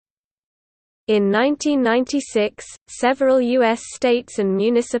In 1996, several U.S. states and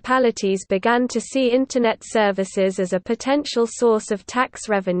municipalities began to see Internet services as a potential source of tax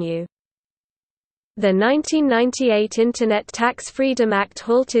revenue. The 1998 Internet Tax Freedom Act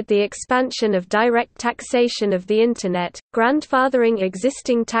halted the expansion of direct taxation of the Internet, grandfathering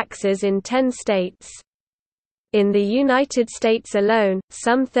existing taxes in 10 states. In the United States alone,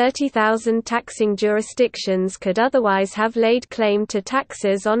 some 30,000 taxing jurisdictions could otherwise have laid claim to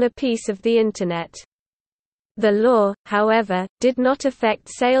taxes on a piece of the Internet. The law, however, did not affect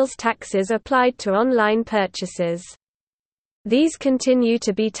sales taxes applied to online purchases. These continue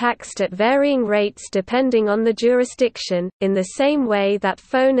to be taxed at varying rates depending on the jurisdiction, in the same way that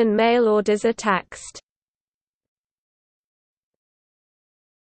phone and mail orders are taxed.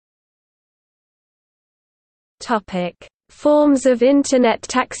 Forms of Internet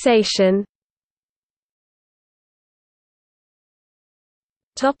taxation.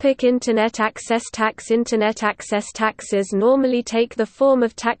 Internet access tax. Internet access taxes normally take the form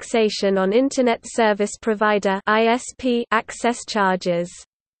of taxation on Internet Service Provider (ISP) access charges.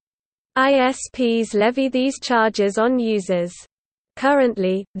 ISPs levy these charges on users.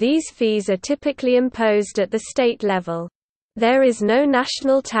 Currently, these fees are typically imposed at the state level. There is no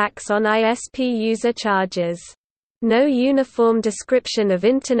national tax on ISP user charges. No uniform description of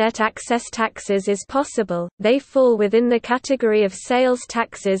Internet access taxes is possible, they fall within the category of sales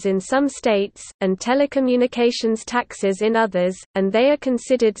taxes in some states, and telecommunications taxes in others, and they are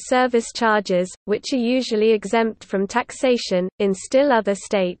considered service charges, which are usually exempt from taxation, in still other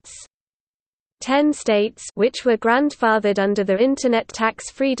states. 10 states which were grandfathered under the Internet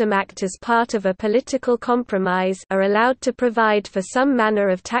Tax Freedom Act as part of a political compromise are allowed to provide for some manner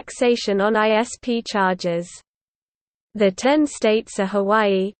of taxation on ISP charges. The 10 states are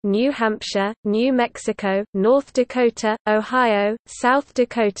Hawaii, New Hampshire, New Mexico, North Dakota, Ohio, South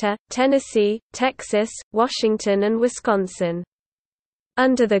Dakota, Tennessee, Texas, Washington and Wisconsin.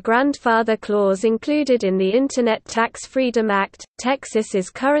 Under the grandfather clause included in the Internet Tax Freedom Act, Texas is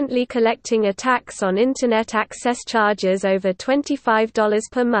currently collecting a tax on Internet access charges over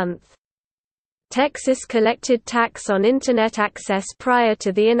 $25 per month. Texas collected tax on Internet access prior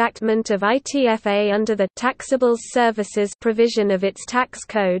to the enactment of ITFA under the Taxable Services provision of its tax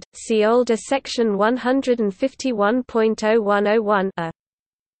code, see older Section 151.0101a.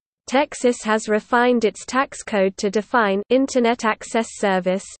 Texas has refined its tax code to define Internet access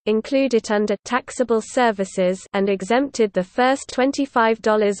service, include it under taxable services, and exempted the first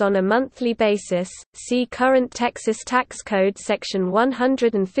 $25 on a monthly basis. See current Texas tax code section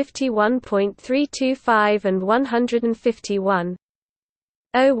 151.325 and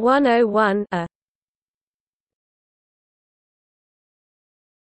 151.0101a.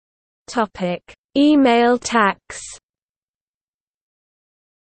 Topic: Email tax.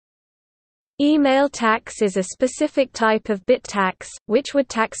 Email tax is a specific type of bit tax, which would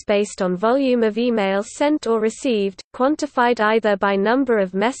tax based on volume of email sent or received, quantified either by number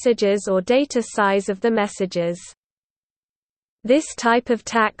of messages or data size of the messages. This type of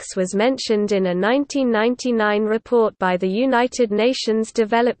tax was mentioned in a 1999 report by the United Nations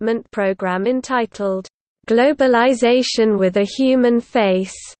Development Programme entitled, "Globalization with a Human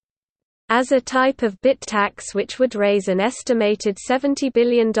Face", as a type of bit tax which would raise an estimated $70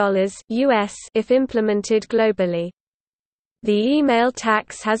 billion US if implemented globally. The email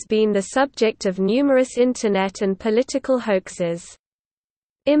tax has been the subject of numerous Internet and political hoaxes.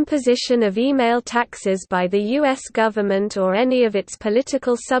 Imposition of email taxes by the U.S. government or any of its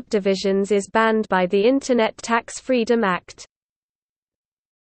political subdivisions is banned by the Internet Tax Freedom Act.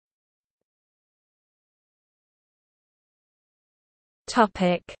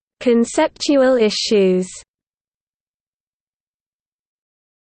 Conceptual issues.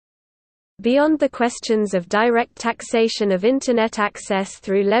 Beyond the questions of direct taxation of Internet access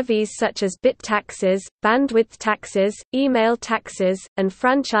through levies such as bit taxes, bandwidth taxes, email taxes, and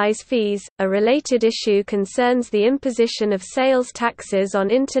franchise fees, a related issue concerns the imposition of sales taxes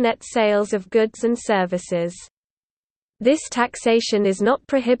on Internet sales of goods and services. This taxation is not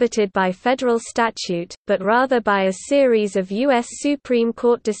prohibited by federal statute, but rather by a series of U.S. Supreme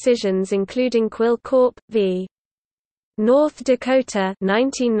Court decisions including Quill Corp. v. North Dakota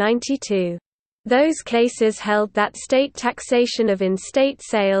 1992. Those cases held that state taxation of in-state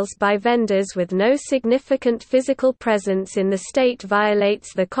sales by vendors with no significant physical presence in the state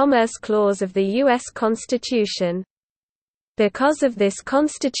violates the Commerce Clause of the U.S. Constitution. Because of this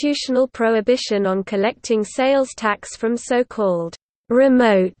constitutional prohibition on collecting sales tax from so-called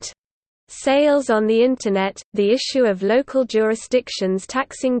remote Sales on the Internet. The issue of local jurisdictions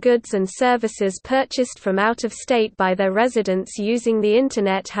taxing goods and services purchased from out of state by their residents using the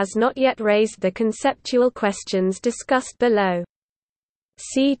Internet has not yet raised the conceptual questions discussed below.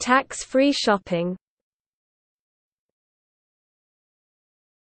 See tax-free shopping.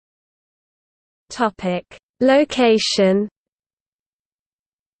 Location.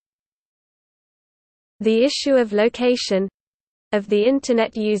 The issue of location of the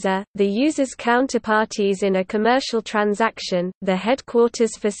Internet user, the user's counterparties in a commercial transaction, the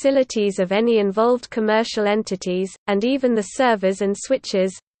headquarters facilities of any involved commercial entities, and even the servers and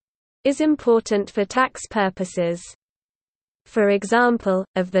switches, is important for tax purposes. For example,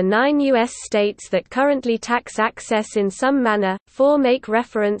 of the 9 U.S. states that currently tax access in some manner, 4 make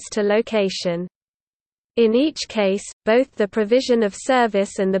reference to location. In each case, both the provision of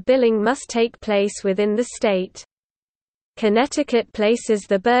service and the billing must take place within the state. Connecticut places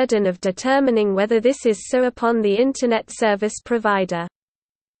the burden of determining whether this is so upon the Internet service provider.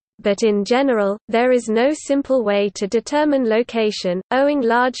 But in general, there is no simple way to determine location, owing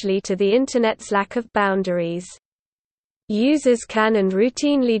largely to the Internet's lack of boundaries. Users can and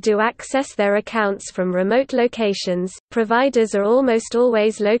routinely do access their accounts from remote locations. Providers are almost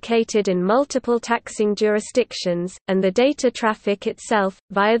always located in multiple taxing jurisdictions, and the data traffic itself,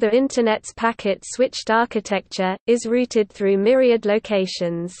 via the Internet's packet-switched architecture, is routed through myriad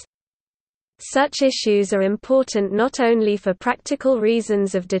locations. Such issues are important not only for practical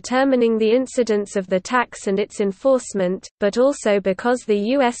reasons of determining the incidence of the tax and its enforcement, but also because the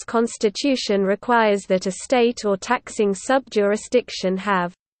U.S. Constitution requires that a state or taxing sub-jurisdiction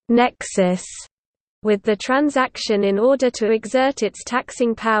have «nexus» with the transaction in order to exert its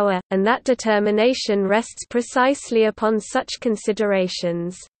taxing power, and that determination rests precisely upon such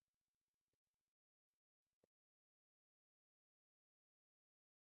considerations.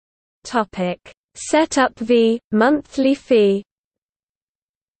 Setup fee, monthly fee.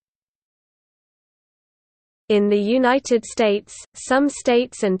 In the United States, some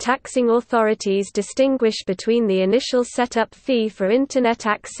states and taxing authorities distinguish between the initial setup fee for Internet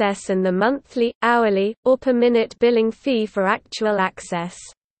access and the monthly, hourly, or per-minute billing fee for actual access.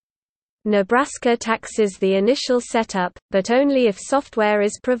 Nebraska taxes the initial setup, but only if software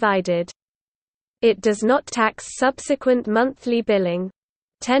is provided. It does not tax subsequent monthly billing.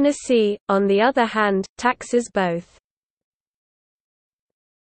 Tennessee, on the other hand, taxes both.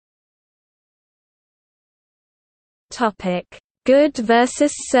 Good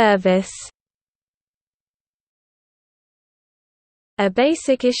versus service. A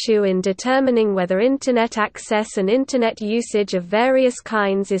basic issue in determining whether Internet access and Internet usage of various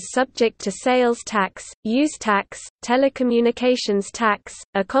kinds is subject to sales tax, use tax, telecommunications tax,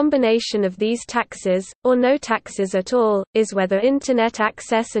 a combination of these taxes, or no taxes at all, is whether Internet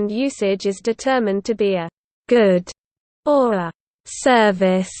access and usage is determined to be a good or a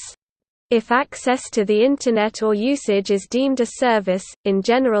service. If access to the Internet or usage is deemed a service, in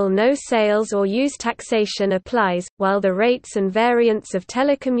general no sales or use taxation applies, while the rates and variants of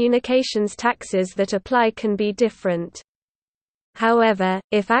telecommunications taxes that apply can be different. However,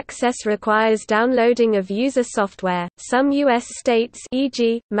 if access requires downloading of user software, some U.S. states,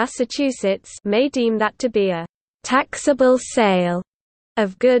 e.g., Massachusetts, may deem that to be a taxable sale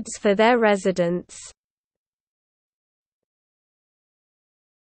of goods for their residents.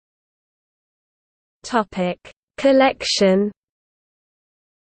 Collection.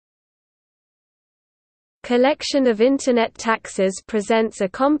 Collection of Internet taxes presents a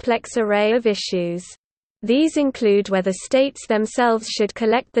complex array of issues. These include whether states themselves should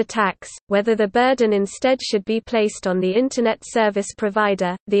collect the tax, whether the burden instead should be placed on the Internet service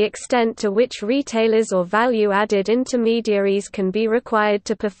provider, the extent to which retailers or value-added intermediaries can be required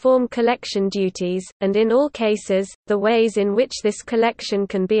to perform collection duties, and in all cases, the ways in which this collection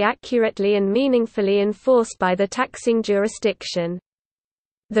can be accurately and meaningfully enforced by the taxing jurisdiction.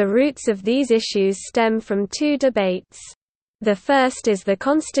 The roots of these issues stem from 2 debates. The first is the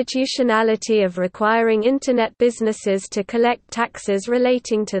constitutionality of requiring Internet businesses to collect taxes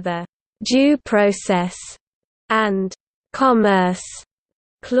relating to the due process and commerce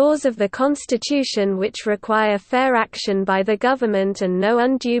clause of the Constitution, which require fair action by the government and no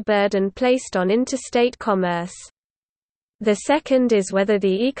undue burden placed on interstate commerce. The second is whether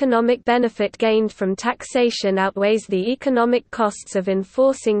the economic benefit gained from taxation outweighs the economic costs of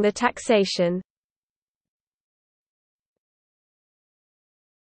enforcing the taxation.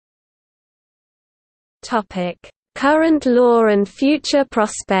 Current law and future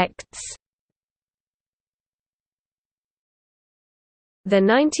prospects. The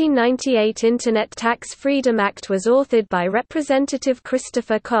 1998 Internet Tax Freedom Act was authored by Representative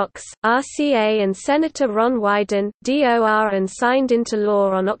Christopher Cox, RCA, and Senator Ron Wyden, DOR, and signed into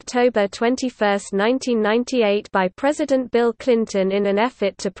law on October 21, 1998 by President Bill Clinton in an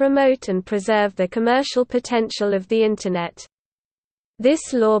effort to promote and preserve the commercial potential of the Internet.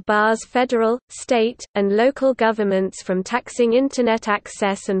 This law bars federal, state, and local governments from taxing Internet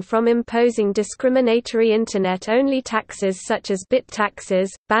access and from imposing discriminatory Internet-only taxes such as bit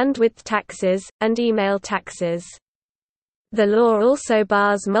taxes, bandwidth taxes, and email taxes. The law also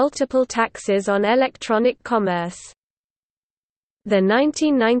bars multiple taxes on electronic commerce. The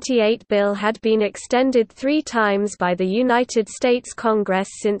 1998 bill had been extended 3 times by the United States Congress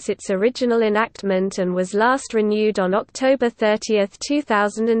since its original enactment and was last renewed on October 30,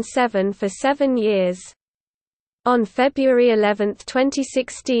 2007 for 7 years. On February 11,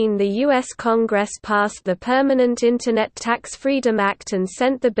 2016, the U.S. Congress passed the Permanent Internet Tax Freedom Act and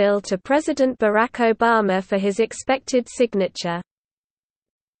sent the bill to President Barack Obama for his expected signature.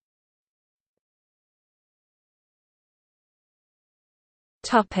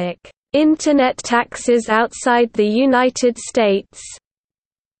 Internet taxes outside the United States.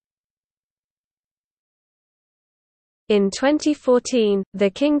 In 2014, the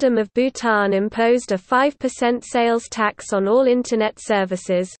Kingdom of Bhutan imposed a 5% sales tax on all Internet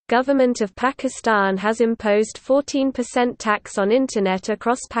services. Government of Pakistan has imposed 14% tax on Internet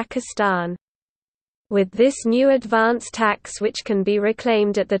across Pakistan. With this new advance tax, which can be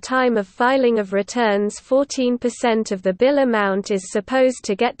reclaimed at the time of filing of returns, 14% of the bill amount is supposed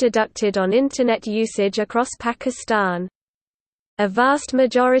to get deducted on Internet usage across Pakistan. A vast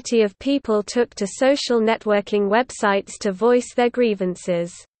majority of people took to social networking websites to voice their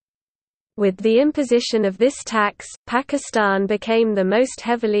grievances. With the imposition of this tax, Pakistan became the most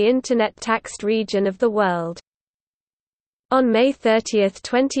heavily Internet taxed region of the world. On May 30,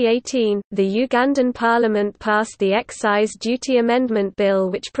 2018, the Ugandan Parliament passed the Excise Duty Amendment Bill,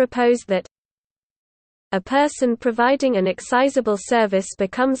 which proposed that a person providing an excisable service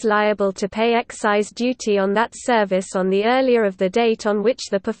becomes liable to pay excise duty on that service on the earlier of the date on which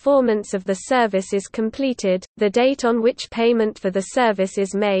the performance of the service is completed, the date on which payment for the service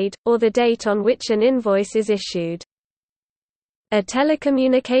is made, or the date on which an invoice is issued. A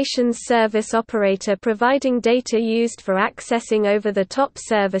telecommunications service operator providing data used for accessing over-the-top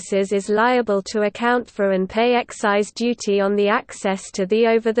services is liable to account for and pay excise duty on the access to the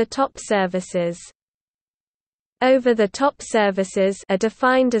over-the-top services. Over-the-top services are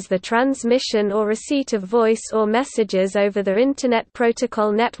defined as the transmission or receipt of voice or messages over the Internet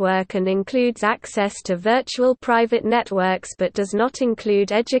Protocol network and includes access to virtual private networks but does not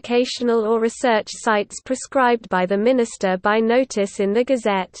include educational or research sites prescribed by the Minister by notice in the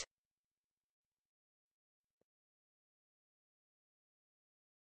Gazette.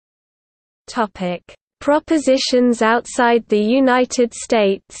 Propositions outside the United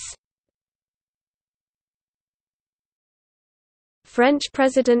States. French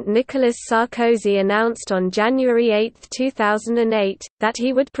President Nicolas Sarkozy announced on January 8, 2008, that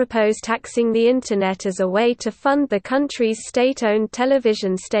he would propose taxing the Internet as a way to fund the country's state-owned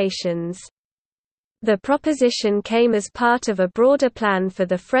television stations. The proposition came as part of a broader plan for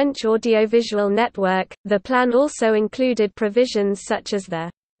the French audiovisual network. The plan also included provisions such as the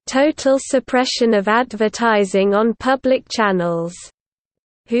total suppression of advertising on public channels,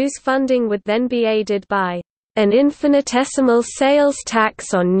 whose funding would then be aided by an infinitesimal sales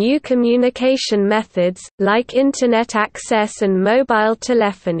tax on new communication methods, like Internet access and mobile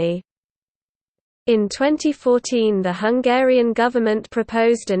telephony. In 2014, the Hungarian government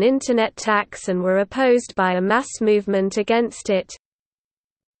proposed an Internet tax and were opposed by a mass movement against it.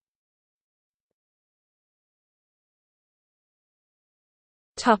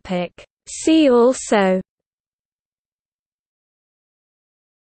 See also: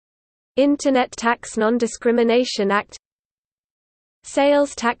 Internet Tax Non-Discrimination Act,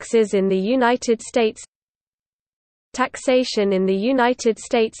 Sales taxes in the United States, Taxation in the United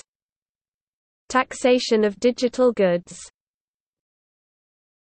States, Taxation of digital goods.